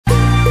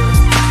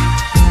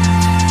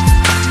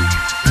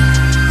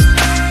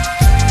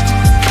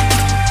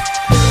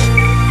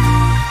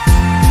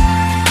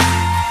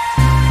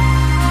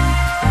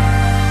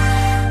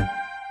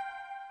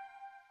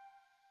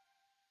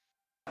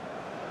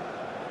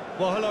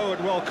Well, hello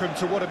and welcome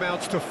to what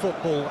amounts to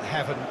football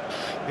heaven.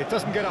 It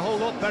doesn't get a whole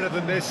lot better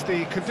than this.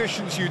 The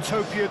conditions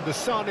utopian, the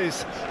sun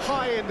is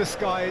high in the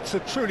sky, it's a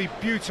truly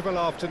beautiful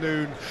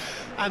afternoon,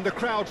 and the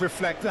crowd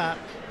reflect that.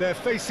 Their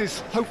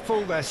faces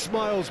hopeful, their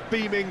smiles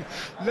beaming,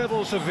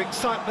 levels of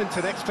excitement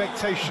and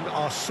expectation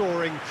are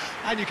soaring,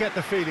 and you get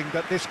the feeling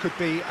that this could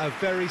be a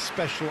very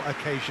special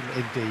occasion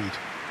indeed.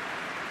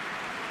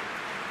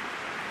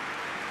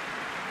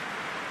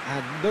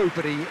 And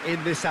nobody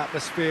in this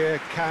atmosphere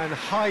can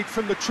hide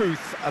from the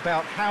truth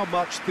about how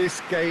much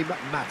this game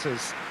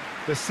matters.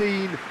 The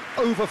scene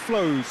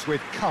overflows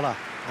with colour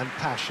and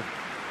passion.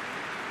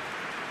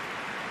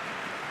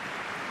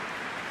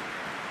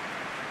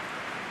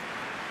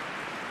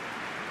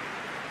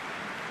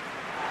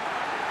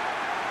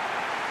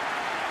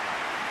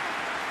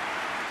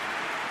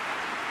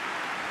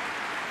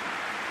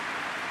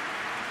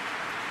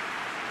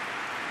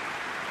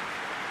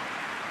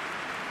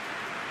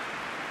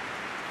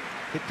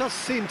 It does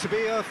seem to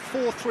be a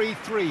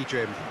 4-3-3,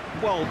 Jim.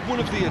 Well, one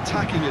of the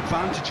attacking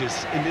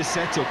advantages in this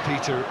setup,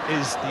 Peter,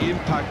 is the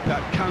impact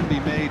that can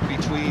be made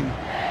between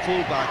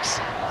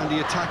fullbacks and the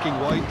attacking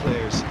wide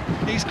players.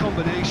 These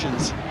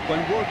combinations,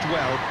 when worked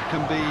well,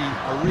 can be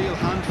a real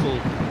handful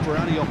for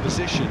any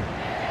opposition,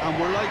 and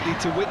we're likely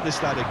to witness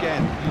that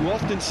again. You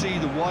often see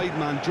the wide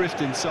man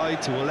drift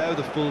inside to allow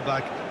the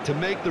fullback to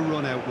make the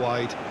run out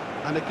wide,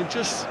 and it can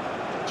just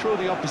throw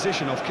the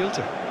opposition off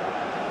kilter.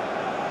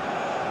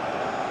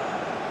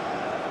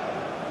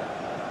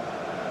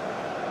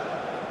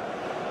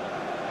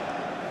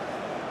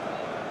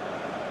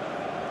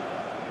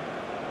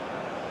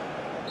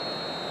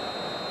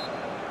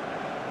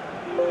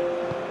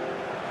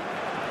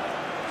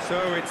 So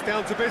it's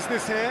down to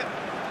business here.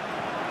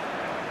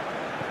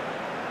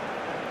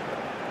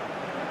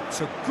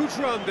 It's a good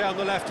run down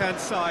the left-hand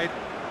side.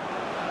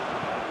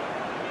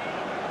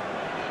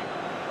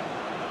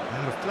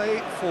 Out of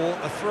play for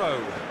a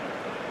throw.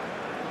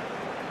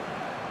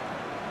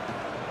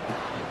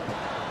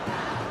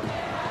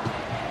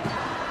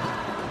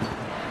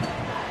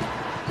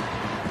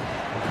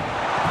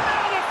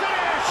 Now the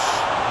finish!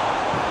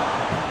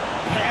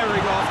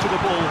 Herring after the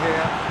ball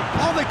here.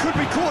 Oh, they could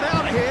be caught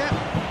out here.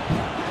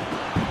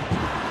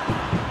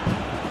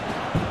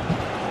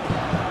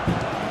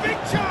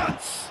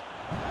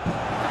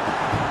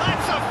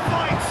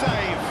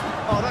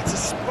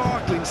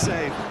 Sparkling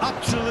save,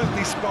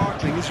 absolutely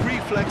sparkling. His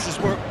reflexes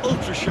were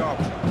ultra sharp.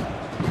 And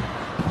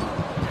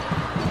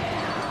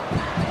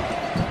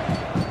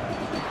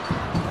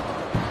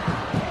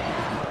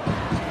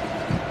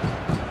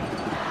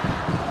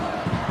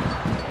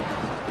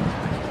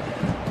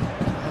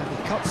he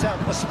cuts out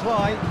the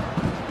supply.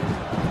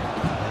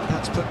 And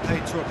that's put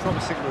paid to a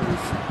promising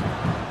move.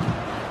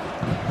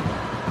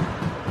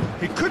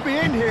 He could be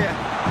in here.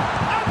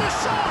 And the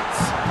shot!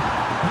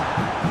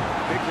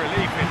 Big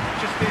relief, it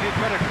just needed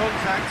better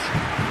contact.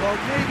 Well,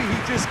 maybe he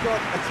just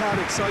got a tad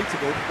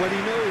excitable when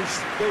he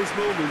knows those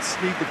moments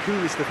need the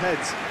coolest of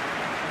heads.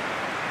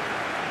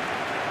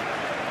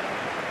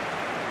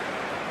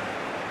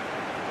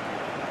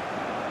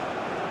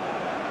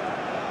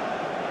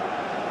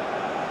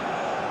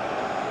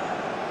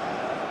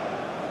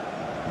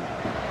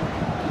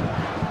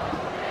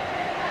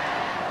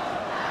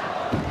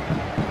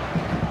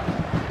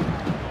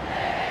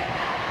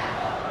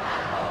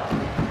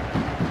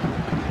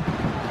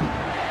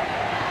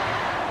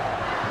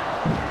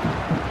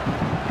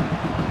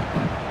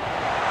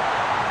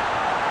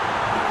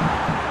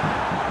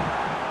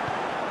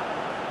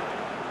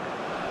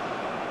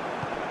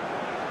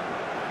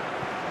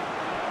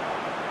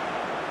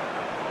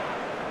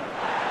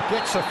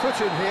 Gets a foot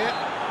in here,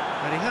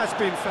 and he has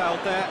been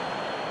fouled there.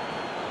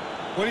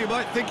 Well, you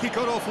might think he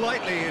got off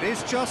lightly. It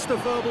is just a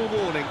verbal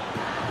warning.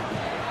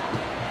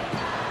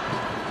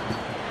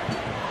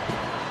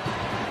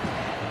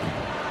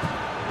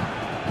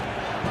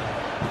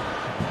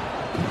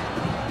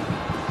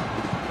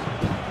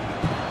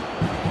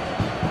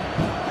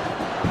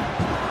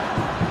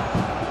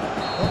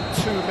 Not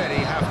too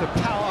many have the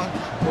power,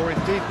 or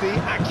indeed the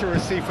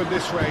accuracy from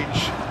this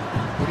range.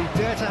 Would he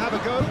dare to have a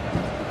go?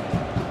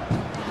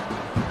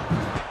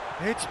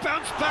 It's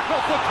bounced back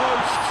off the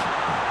post.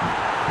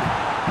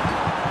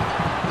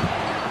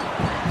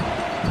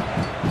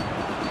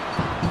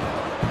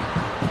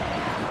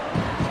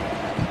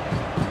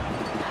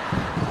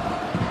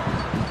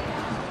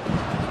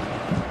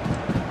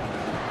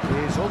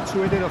 He's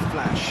onto it in a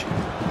flash.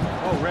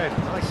 Oh, Red,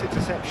 nice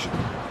interception.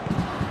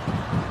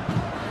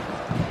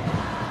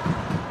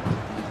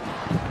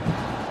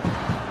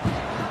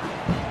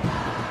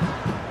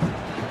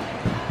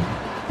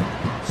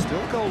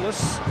 Still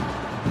goalless.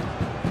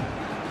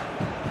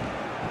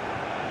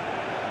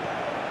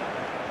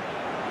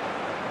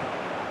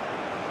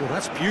 Well,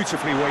 that's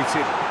beautifully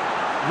weighted.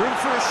 Room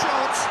for a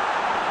shot.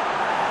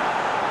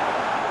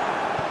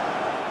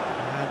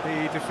 And the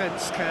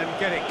defence can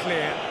get it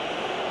clear.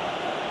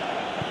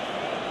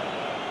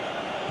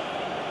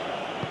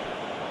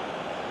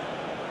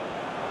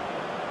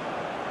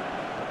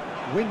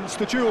 Wins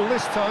the duel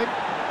this time.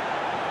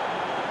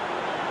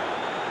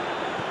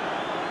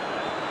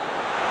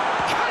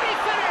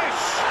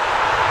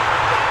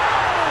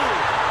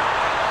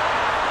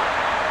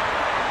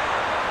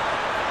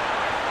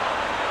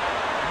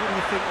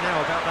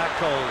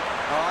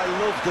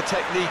 the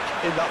technique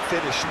in that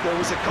finish. There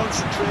was a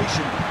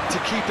concentration to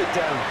keep it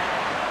down.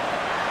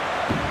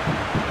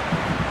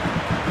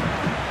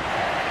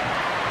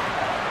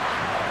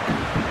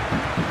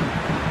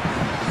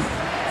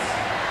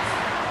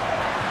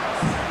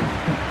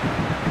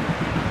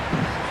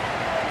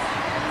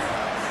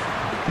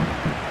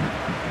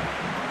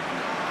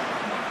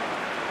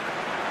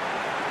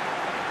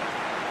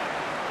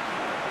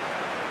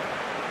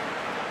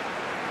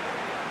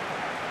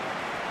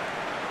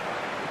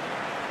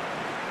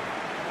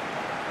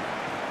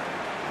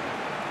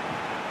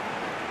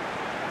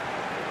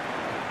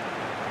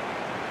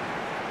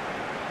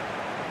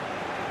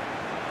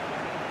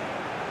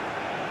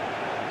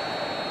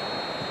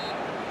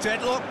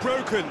 Deadlock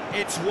broken,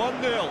 it's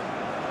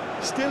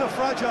 1-0. Still a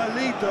fragile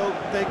lead though,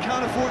 they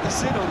can't afford to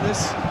sit on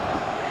this.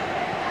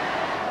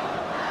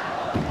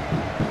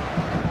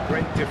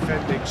 Great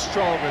defending,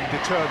 strong and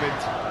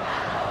determined.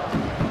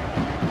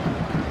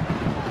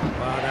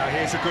 Well, now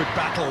here's a good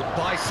battle,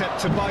 bicep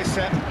to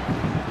bicep.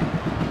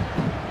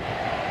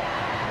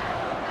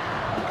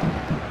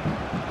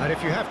 And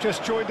if you have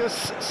just joined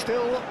us,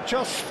 still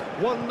just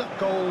one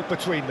goal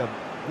between them.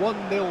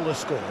 1-0 the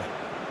score.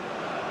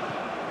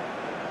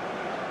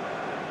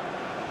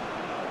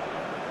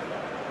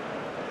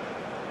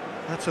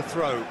 That's a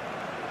throw.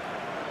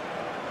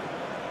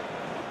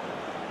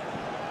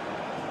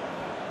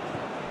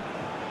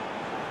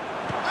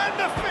 And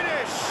the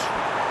finish!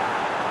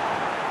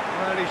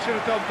 Well, he should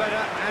have done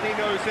better, and he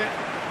knows it.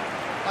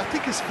 I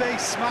think his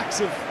face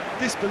smacks of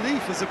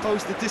disbelief as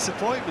opposed to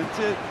disappointment.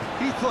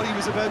 He thought he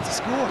was about to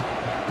score.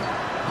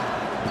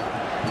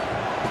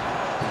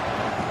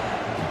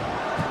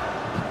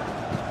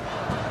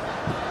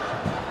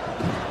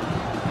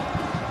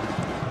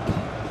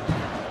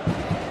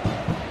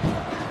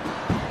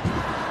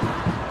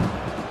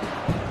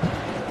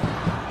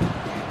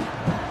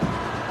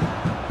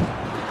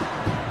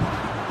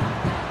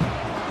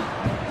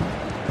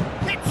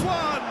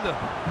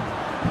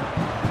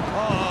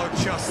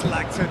 Just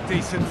lacked a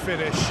decent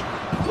finish.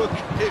 Look,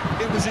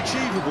 it was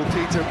achievable,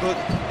 Peter, but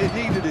it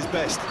needed his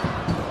best.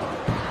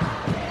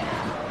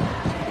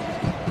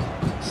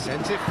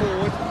 Sent it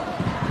forward.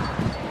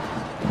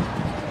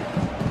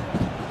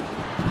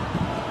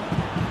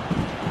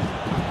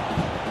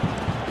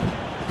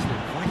 It's an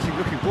inviting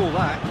looking ball,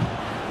 that.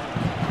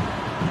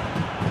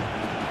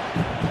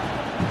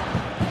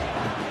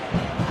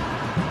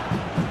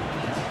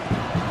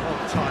 Well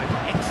timed,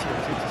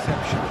 excellent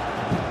interception.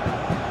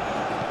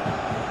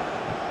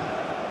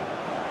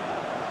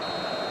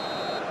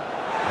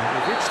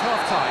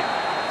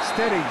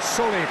 Steady,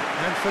 solid,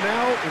 and for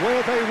now,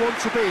 where they want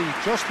to be.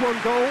 Just one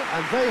goal,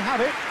 and they have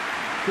it.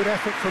 Good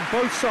effort from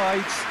both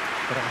sides,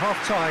 but at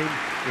half-time,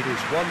 it is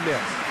 1-0.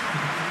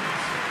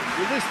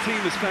 Well, this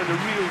team has found a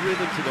real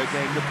rhythm to their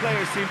game. The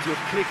players seem to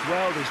have clicked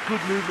well. There's good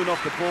movement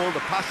off the ball.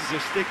 The passes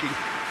are sticking.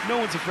 No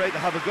one's afraid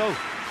to have a go.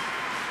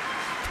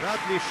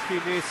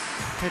 Radlishkin is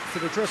head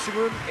for the dressing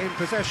room in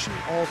possession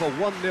of a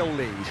 1-0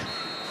 lead.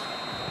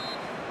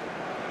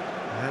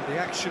 And the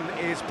action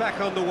is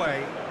back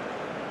underway.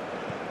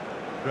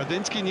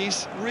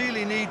 Radinskis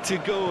really need to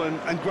go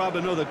and grab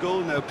another goal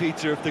now,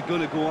 Peter, if they're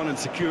going to go on and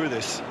secure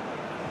this.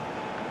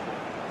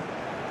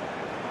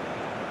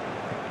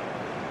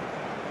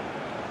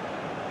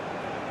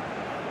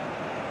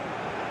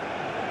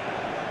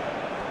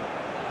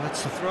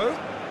 That's the throw.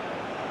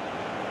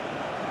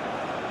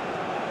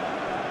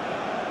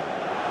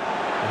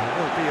 There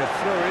will be a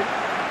throw-in.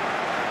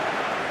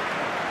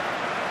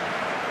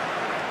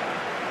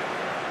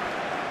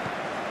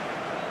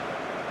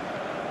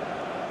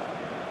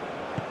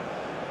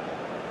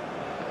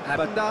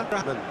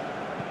 Rahman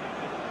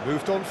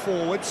moved on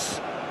forwards,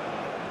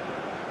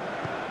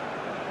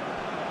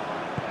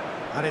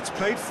 and it's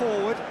played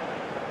forward.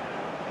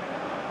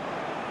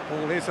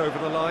 Ball is over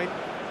the line.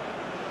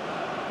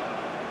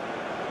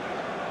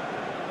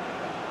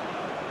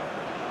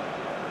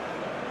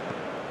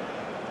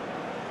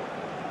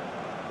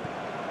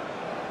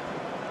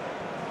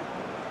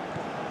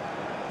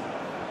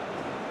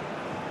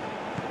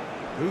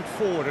 Moved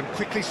forward and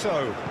quickly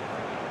so.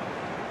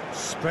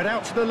 Spread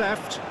out to the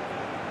left.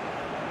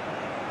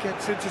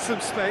 Gets into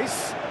some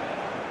space.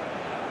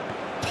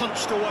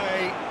 Punched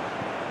away.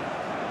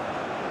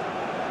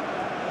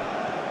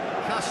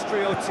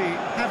 Castriotti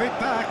have it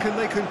back and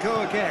they can go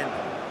again.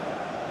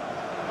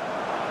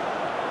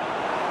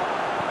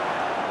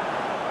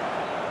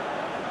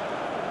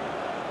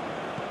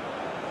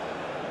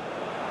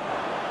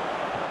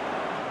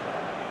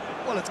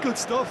 Well, it's good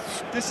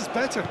stuff. This is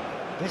better.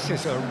 This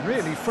is a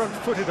really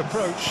front-footed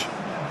approach.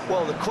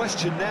 Well, the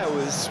question now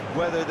is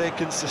whether they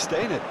can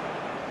sustain it.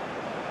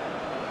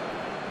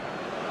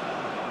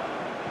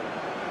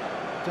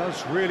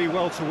 Does really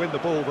well to win the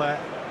ball there.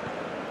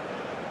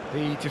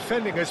 The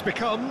defending has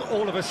become,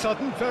 all of a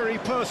sudden, very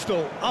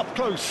personal, up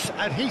close,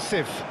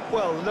 adhesive.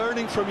 Well,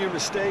 learning from your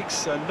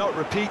mistakes and not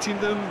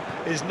repeating them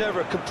is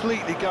never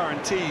completely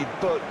guaranteed,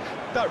 but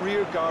that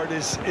rear guard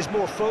is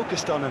more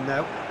focused on him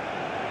now.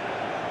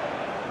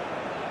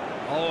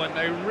 Oh, and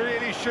they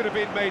really should have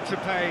been made to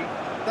pay.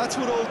 That's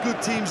what all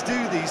good teams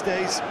do these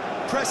days.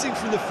 Pressing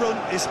from the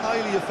front is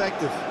highly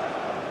effective.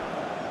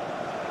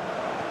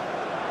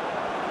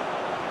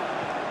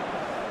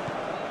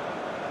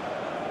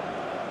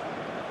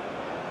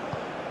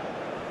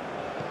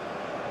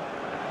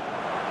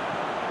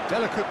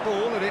 Delicate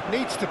ball, and it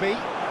needs to be.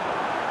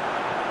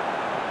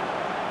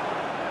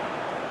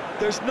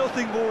 There's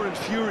nothing more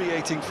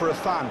infuriating for a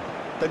fan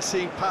than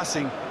seeing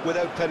passing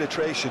without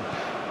penetration.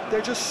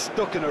 They're just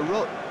stuck in a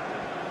rut.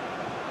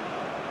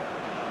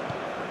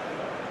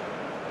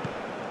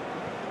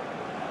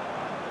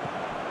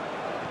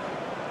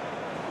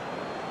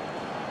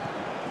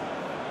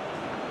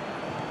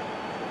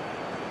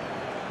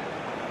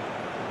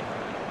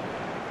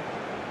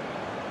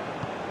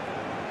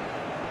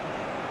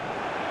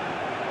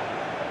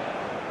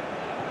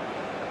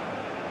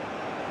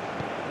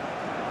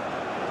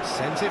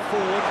 Sends it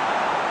forward.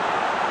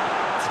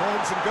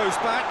 Turns and goes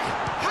back.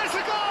 Has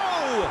a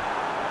goal!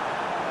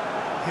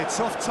 It's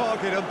off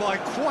target and by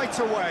quite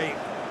a way.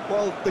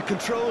 Well, the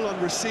control on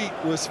receipt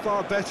was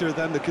far better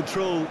than the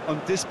control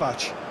on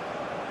dispatch.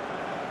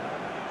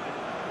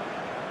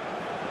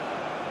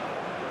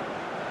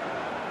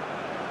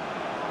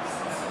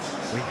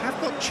 We have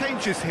got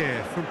changes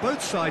here, from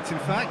both sides in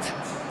fact.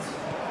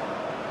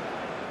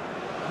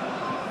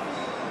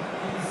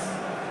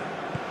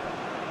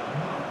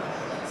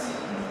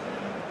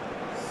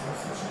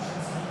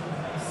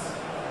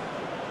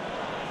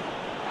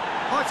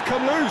 Oh, it's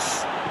come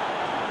loose.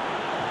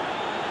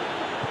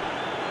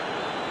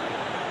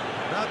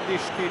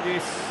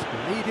 Radnishkinis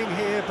leading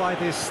here by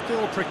this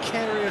still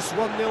precarious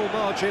 1-0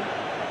 margin.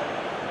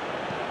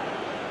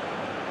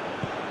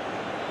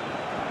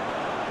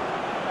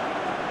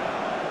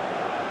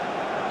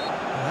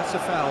 That's a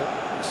foul.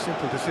 A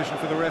simple decision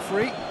for the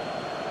referee.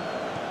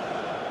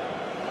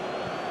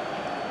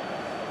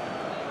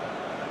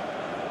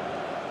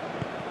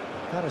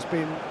 That has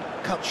been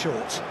cut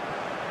short.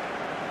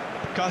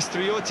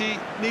 Castrioti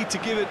need to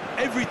give it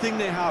everything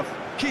they have,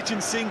 kitchen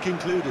sink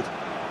included.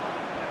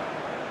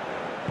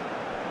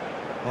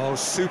 Oh,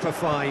 super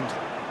find.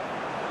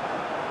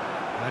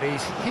 And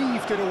he's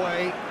heaved it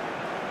away.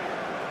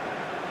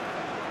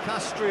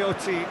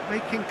 Castrioti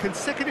making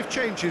consecutive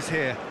changes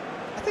here.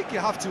 I think you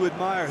have to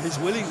admire his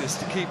willingness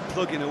to keep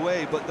plugging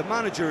away, but the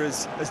manager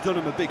has done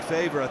him a big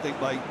favour, I think,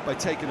 by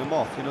taking him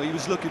off. You know, he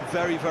was looking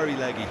very, very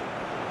leggy.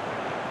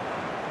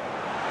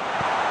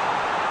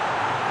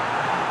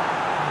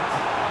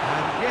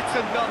 And yet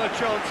another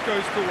chance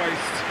goes to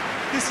waste.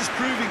 This is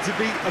proving to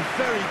be a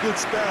very good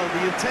spell.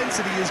 The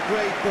intensity is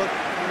great, but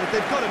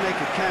they've got to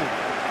make it count.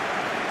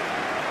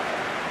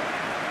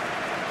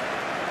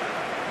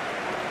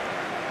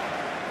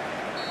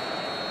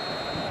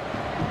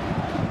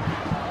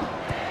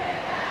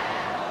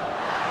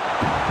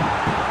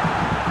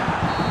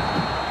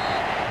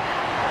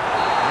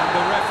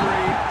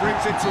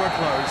 Brings it to a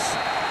close.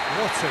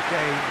 What a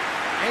game.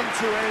 End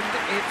to end,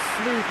 it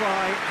flew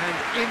by, and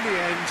in the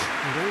end,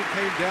 it all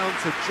came down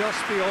to just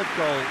the odd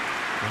goal.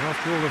 And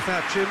after all of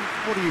that, Jim,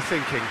 what are you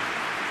thinking?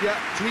 Yeah,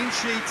 clean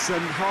sheets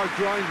and hard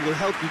grind will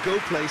help you go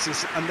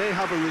places, and they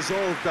have a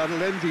resolve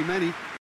that'll envy many.